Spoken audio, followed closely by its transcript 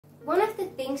One of the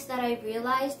things that I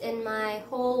realized in my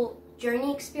whole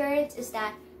journey experience is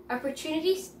that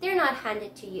opportunities, they're not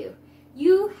handed to you.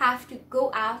 You have to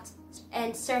go out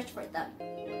and search for them.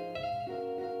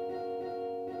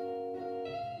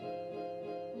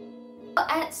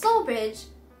 At Solbridge,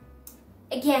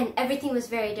 again, everything was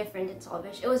very different in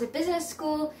Solbridge. It was a business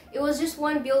school, it was just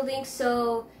one building,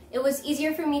 so it was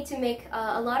easier for me to make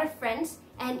a lot of friends,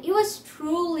 and it was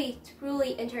truly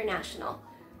international.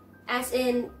 As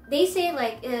in, they say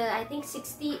like, I think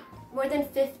more than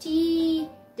 50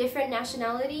 different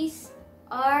nationalities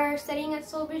are studying at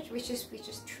Solbridge, which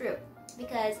is true.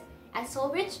 Because at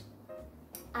Solbridge,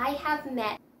 I have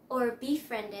met or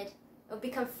befriended or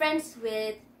become friends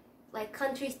with like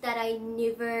countries that I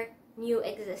never knew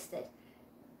existed.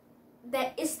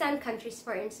 The Eastern countries,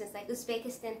 for instance, like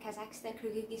Uzbekistan, Kazakhstan,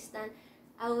 Kyrgyzstan,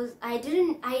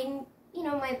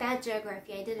 my bad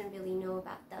geography, I didn't really know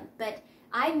about them, but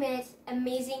I met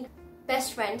amazing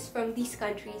best friends from these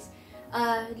countries,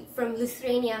 from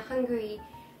Lithuania, Hungary,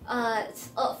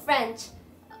 France,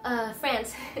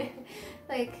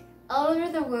 like all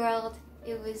over the world.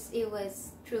 It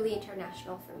was truly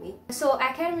international for me. So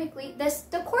academically,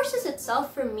 the courses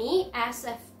itself for me,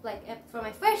 for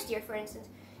my first year, for instance,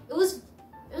 it was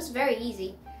very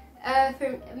easy.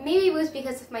 Maybe it was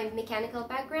because of my mechanical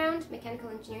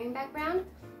engineering background,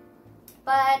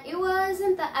 but it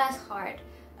wasn't as hard.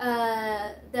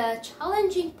 The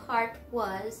challenging part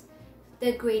was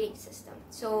the grading system.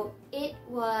 So it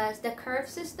was the curve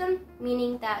system,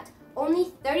 meaning that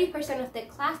only 30% of the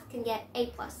class can get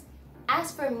A+.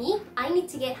 As for me, I need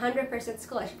to get 100%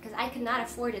 scholarship because I could not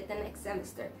afford it the next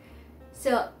semester.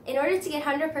 So in order to get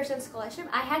 100% scholarship,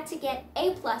 I had to get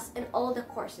A+ in all the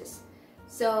courses.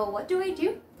 So what do?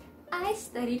 I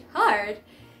studied hard.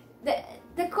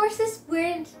 The courses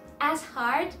weren't as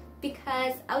hard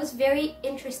because I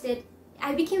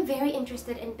became very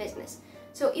interested in business.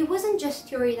 So it wasn't just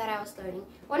theory that I was learning.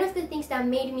 One of the things that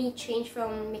made me change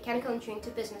from mechanical engineering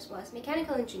to business was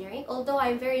mechanical engineering, although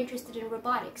I'm very interested in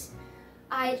robotics.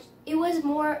 It was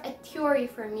more a theory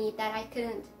for me that I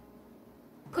couldn't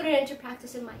put it into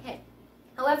practice in my head.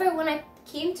 However, when I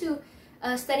came to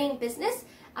studying business,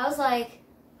 I was like,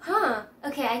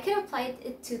 okay, I can apply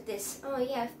it to this. Oh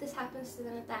yeah, if this happens to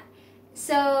then that.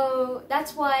 So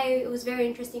that's why it was very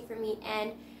interesting for me,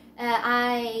 and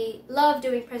I love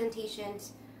doing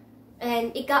presentations,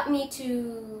 and it got me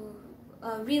to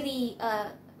really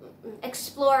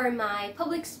explore my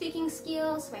public speaking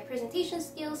skills, my presentation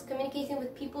skills, communicating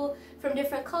with people from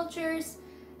different cultures.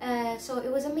 So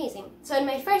it was amazing. So in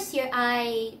my first year,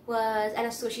 I was an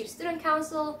associate student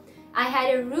council. I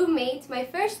had a roommate, my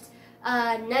first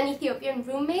non-Ethiopian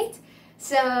roommate.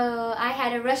 So I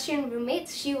had a Russian roommate.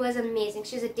 She was amazing.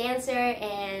 She's a dancer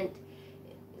and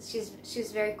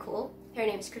she's very cool. Her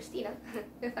name is Christina,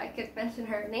 if I could mention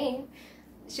her name.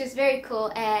 She was very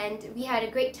cool and we had a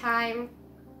great time.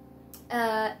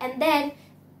 And then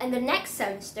in the next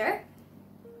semester,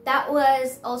 that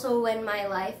was also when my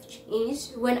life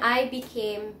changed, when I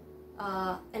became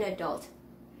an adult.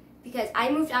 Because I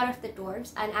moved out of the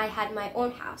dorms and I had my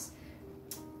own house.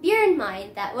 Bear in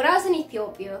mind that when I was in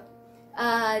Ethiopia,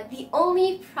 the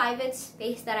only private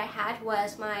space that I had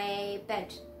was my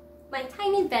bed. My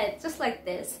tiny bed, just like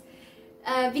this.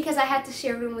 Because I had to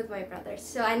share a room with my brothers.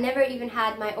 So I never even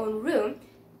had my own room.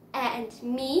 And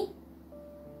me,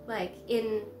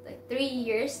 in 3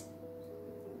 years,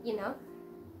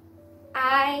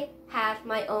 I had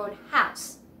my own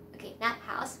house. Okay, not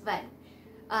house, but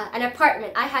an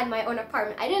apartment. I had my own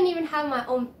apartment. I didn't even have my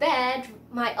own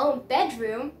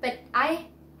bedroom, but I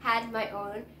had my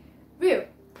own room.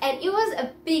 And it was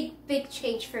a big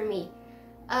change for me.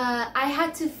 I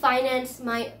had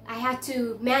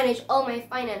to manage all my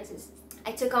finances.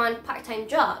 I took on part-time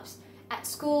jobs at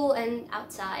school and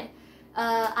outside.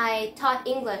 I taught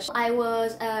English. I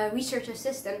was a research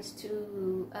assistant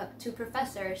to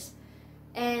professors,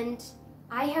 and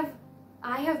I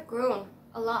have grown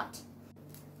a lot.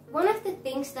 One of the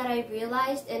things that I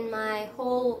realized in my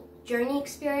whole journey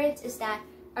experience is that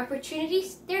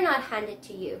opportunities, they're not handed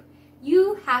to you.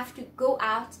 You have to go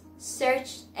out,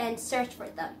 search for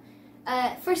them.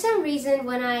 For some reason,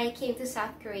 when I came to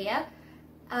South Korea,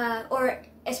 or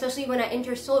especially when I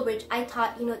entered Solbridge, I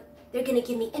thought, they're gonna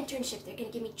give me internships, they're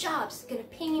gonna give me jobs, they're gonna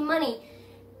pay me money.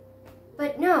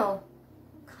 But no,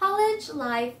 college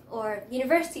life or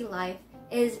university life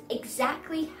is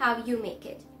exactly how you make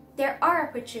it. There are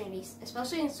opportunities,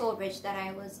 especially in Solbridge that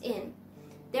I was in.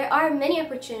 There are many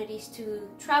opportunities to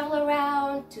travel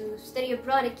around, to study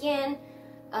abroad again,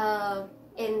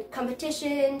 in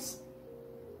competitions,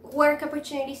 work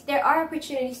opportunities. There are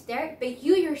opportunities there, but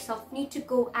you yourself need to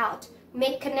go out,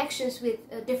 make connections with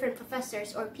different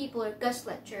professors or people or guest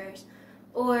lecturers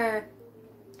or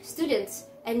students,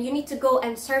 and you need to go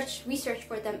and research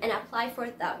for them and apply for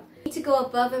them. You need to go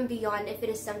above and beyond if it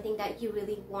is something that you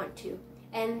really want to.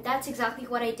 And that's exactly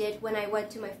what I did when I went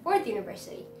to my fourth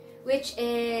university, which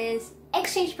is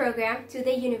exchange program to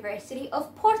the University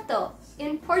of Porto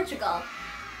in Portugal.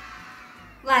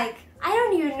 Like, I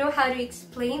don't even know how to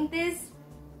explain this.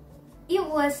 It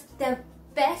was the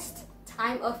best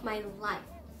time of my life.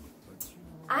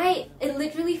 It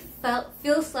literally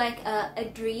feels like a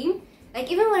dream.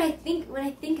 Like, even when I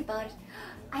think about it,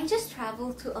 I just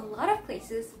traveled to a lot of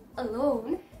places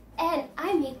alone, and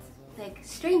I met like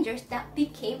strangers that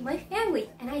became my family,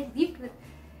 and I lived with.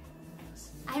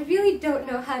 I really don't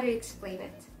know how to explain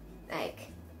it.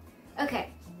 Like, okay,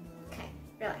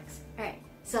 relax. All right,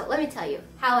 so let me tell you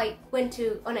how I went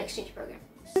on an exchange program.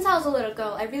 Since I was a little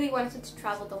girl, I really wanted to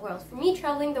travel the world. For me,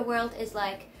 traveling the world is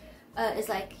like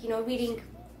you know, reading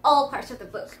all parts of the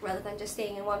book rather than just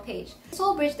staying in one page.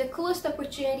 Solbridge, the coolest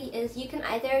opportunity is you can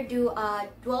either do a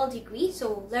dual degree,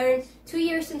 so learn 2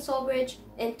 years in Solbridge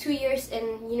and 2 years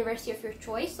in university of your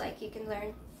choice. Like, you can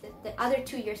learn the other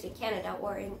 2 years in Canada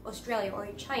or in Australia or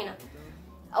in China,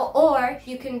 or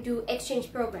you can do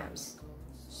exchange programs.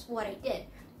 That's what I did.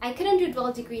 I couldn't do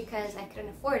dual degree because I couldn't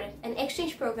afford it. An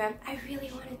exchange program, I really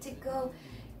wanted to go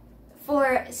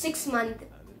for 6 months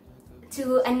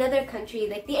to another country.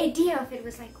 Like, the idea of it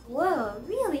was like, whoa,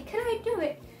 really? Can I do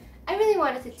it? I really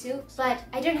wanted to, but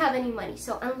I didn't have any money.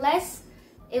 So unless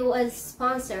it was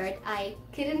sponsored, I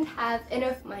couldn't have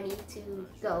enough money to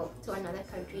go to another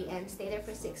country and stay there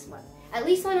for 6 months. At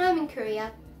least when I'm in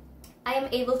Korea, I am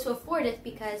able to afford it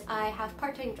because I have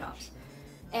part-time jobs.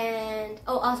 And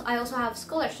I also have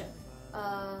scholarship,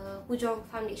 Wujong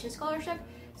Foundation scholarship.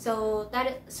 So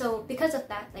because of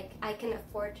that, like, I can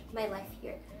afford my life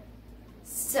here.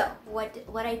 So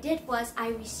what I did was I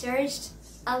researched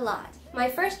a lot. My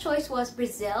first choice was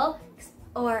Brazil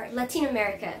or Latin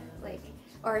America, like,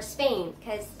 or Spain,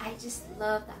 because I just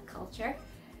love that culture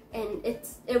and it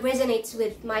resonates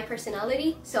with my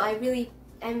personality. So I'm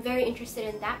very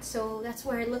interested in that. So that's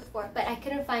where I looked for, but I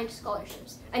couldn't find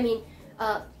scholarships. I mean,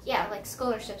 yeah, like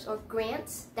scholarships or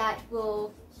grants that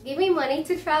will give me money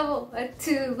to travel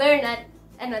to learn at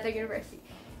another university.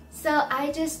 So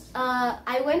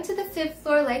I went to the 5th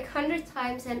floor like 100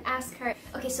 times and asked her,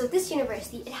 okay, so this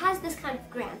university, it has this kind of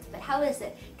grant, but how is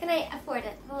it? Can I afford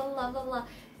it? Blah, blah, blah, blah.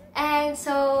 And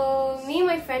so me and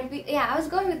my friend, I was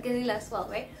going with Galila as well,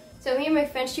 right? So me and my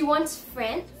friend, she wants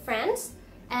France,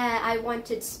 I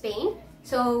wanted Spain.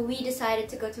 So we decided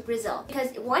to go to Brazil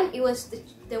because one, it was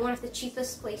one of the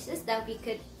cheapest places that we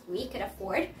could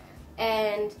afford,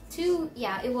 and two,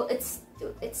 yeah,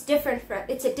 it's different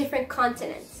it's a different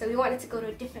continent. So we wanted to go to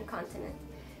a different continent.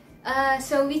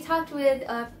 So we talked with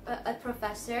a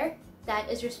professor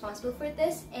that is responsible for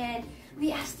this, and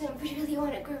we asked him, we really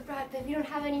want to go abroad, but we don't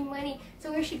have any money,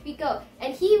 so where should we go?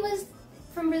 And he was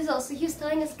from Brazil, so he was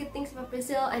telling us good things about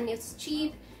Brazil, and it's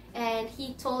cheap, and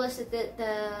he told us that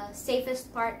the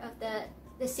safest part of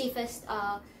the safest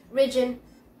region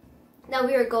that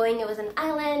we were going, it was an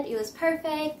island, it was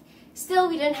perfect. Still,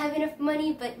 we didn't have enough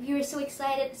money, but we were so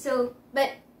excited.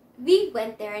 But we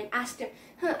went there and asked him,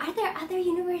 are there other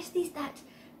universities that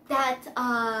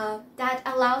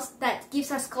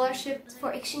gives us scholarships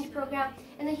for exchange program?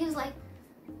 And then he was like,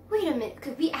 wait a minute,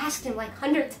 because we asked him like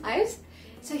 100 times.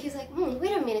 So he was like,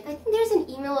 wait a minute, I think there's an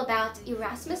email about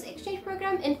Erasmus exchange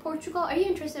program in Portugal. Are you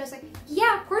interested? I was like,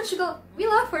 yeah, Portugal. We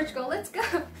love Portugal. Let's go.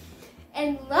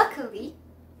 And luckily,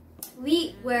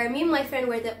 me and my friend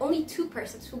were the only 2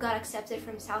 persons who got accepted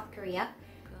from South Korea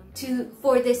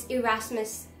for this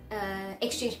Erasmus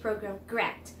exchange program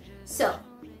grant. So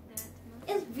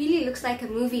it really looks like a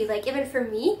movie. Like, even for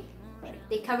me,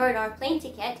 they covered our plane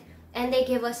ticket and they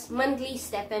gave us monthly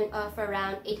stipend of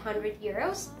around 800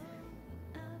 euros.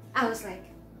 I was like,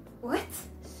 what?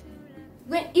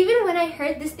 Even when I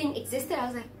heard this thing existed, I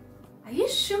was like, are you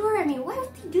sure? I mean, why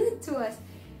would they do it to us?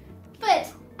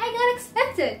 But I got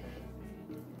accepted.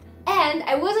 And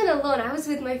I wasn't alone, I was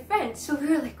with my friend. So we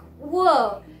were like,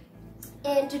 whoa.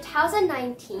 In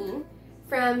 2019,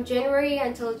 from January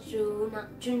until June,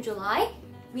 July,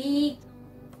 we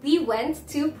went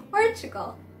to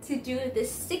Portugal to do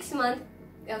this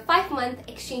 5-month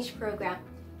exchange program.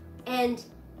 And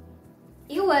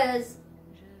it was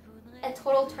a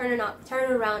total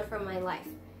turnaround for my life.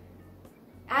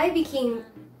 I became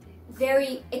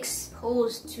very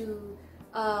exposed to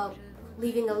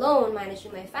living alone,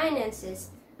 managing my finances,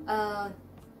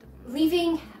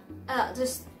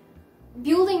 just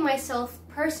building myself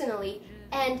personally,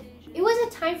 and it was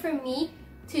a time for me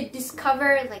to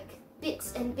discover like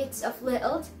bits and bits of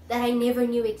Leilt that I never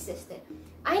knew existed.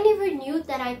 I never knew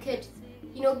that I could,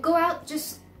 you know, go out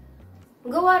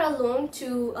alone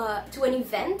to an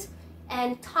event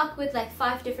and talk with like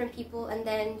 5 different people and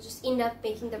then just end up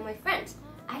making them my friends.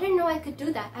 I didn't know I could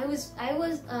do that. I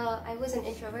wasn't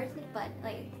introverted, but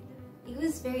like it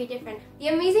was very different. The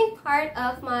amazing part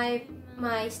of my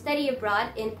study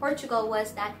abroad in Portugal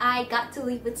was that I got to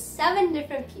live with 7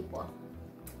 different people.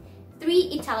 3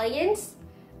 Italians,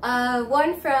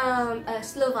 1 from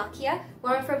Slovakia,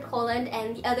 1 from Poland,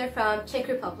 and the other from Czech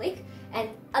Republic, and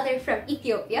other from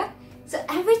Ethiopia. So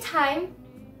every time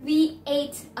we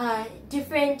ate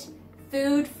different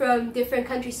food from different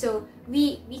countries. So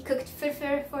we cooked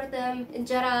firfir for them,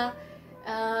 injera.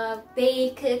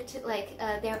 They cooked like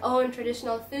their own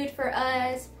traditional food for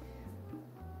us.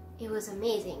 It was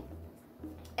amazing.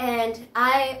 And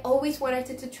I always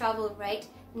wanted to travel, right?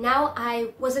 Now I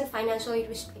wasn't financially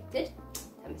restricted.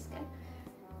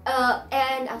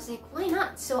 And I was like, why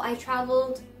not? So I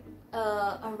traveled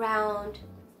around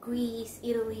Greece,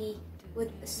 Italy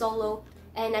with solo,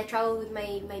 and I traveled with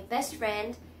my best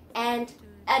friend and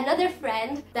another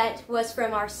friend that was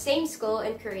from our same school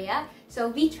in Korea. So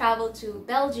we traveled to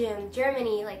Belgium,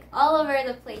 Germany, like all over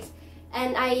the place,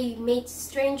 and I made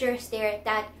strangers there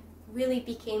that really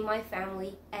became my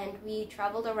family, and we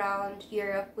traveled around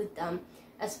Europe with them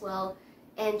as well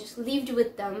and just lived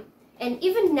with them. And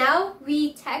even now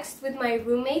we text with my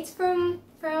roommates from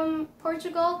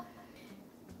Portugal.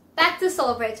 Back to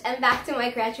Solbridge and back to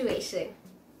my graduation.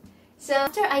 So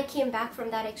after I came back from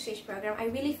that exchange program, I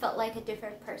really felt like a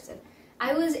different person.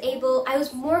 I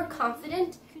was more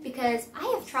confident because I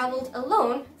have traveled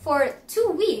alone for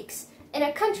 2 weeks in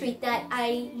a country that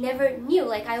I never knew.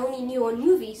 Like I only knew on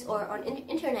movies or on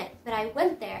internet, but I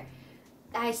went there.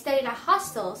 I studied at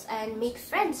hostels and made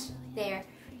friends there.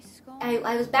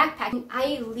 I was backpacking.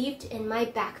 I lived in my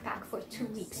backpack for 2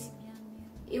 weeks.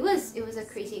 It was a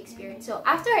crazy experience. So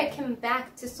after I came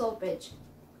back to Solbridge,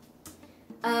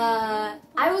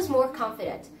 I was more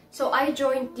confident. So I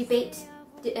joined debate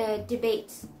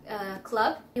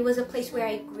club. It was a place where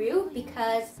I grew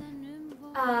because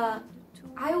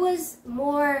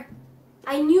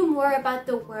I knew more about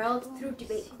the world through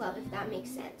debate club, if that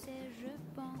makes sense.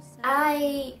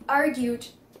 I argued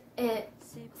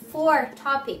 4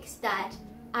 topics that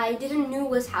I didn't know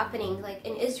was happening, like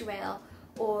in Israel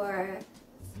or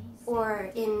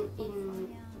in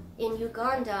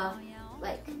Uganda.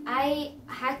 Like I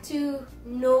had to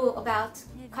know about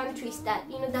countries that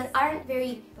that aren't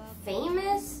very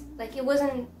famous. Like it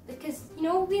wasn't because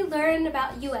we learn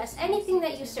about US. Anything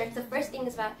that you search, the first thing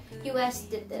is about US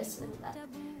did this and that.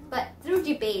 But through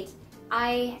debate,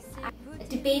 I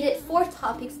debated 4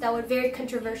 topics that were very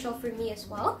controversial for me as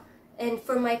well, and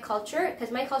for my culture,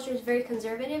 because my culture is very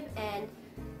conservative, and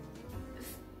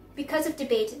because of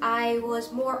debate, I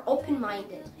was more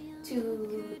open-minded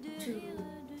to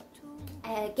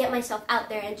get myself out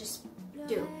there and just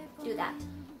do that.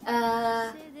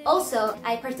 Also,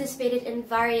 I participated in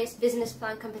various business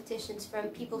plan competitions from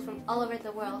people from all over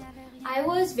the world. I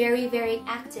was very, very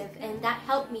active, and that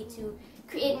helped me to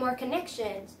create more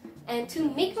connections and to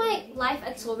make my life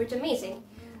at Solbridge amazing.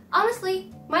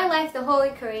 Honestly, my life the whole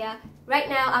in Korea, right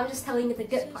now I'm just telling you the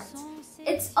good parts.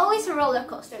 It's always a roller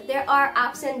coaster. There are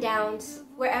ups and downs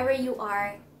wherever you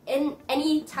are in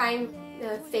any time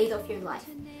phase of your life.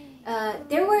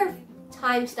 There were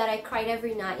times that I cried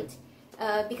every night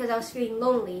because I was feeling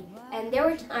lonely, and there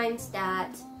were times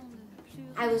that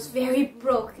I was very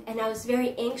broke and I was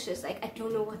very anxious, like I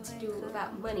don't know what to do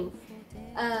about money.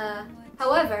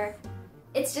 However,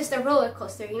 it's just a roller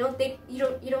coaster. You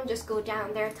don't just go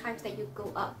down. There are times that you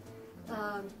go up.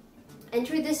 And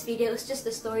through this video, it's just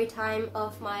a story time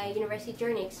of my university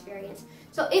journey experience.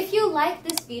 So if you like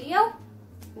this video,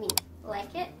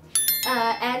 like it,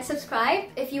 and subscribe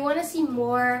if you want to see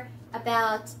more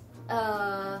about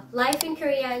life in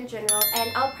Korea in general.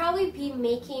 And I'll probably be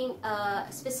making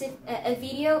a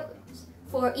video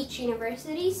for each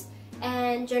universities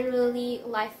and generally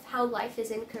how life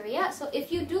is in Korea. So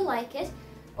if you do like it,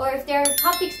 or if there are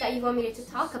topics that you want me to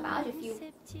talk about, if you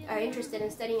are interested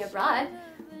in studying abroad,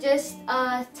 just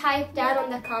type down on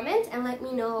the comment and let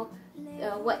me know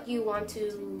what you want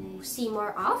to see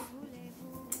more of.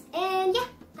 And yeah,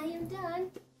 I am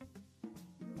done.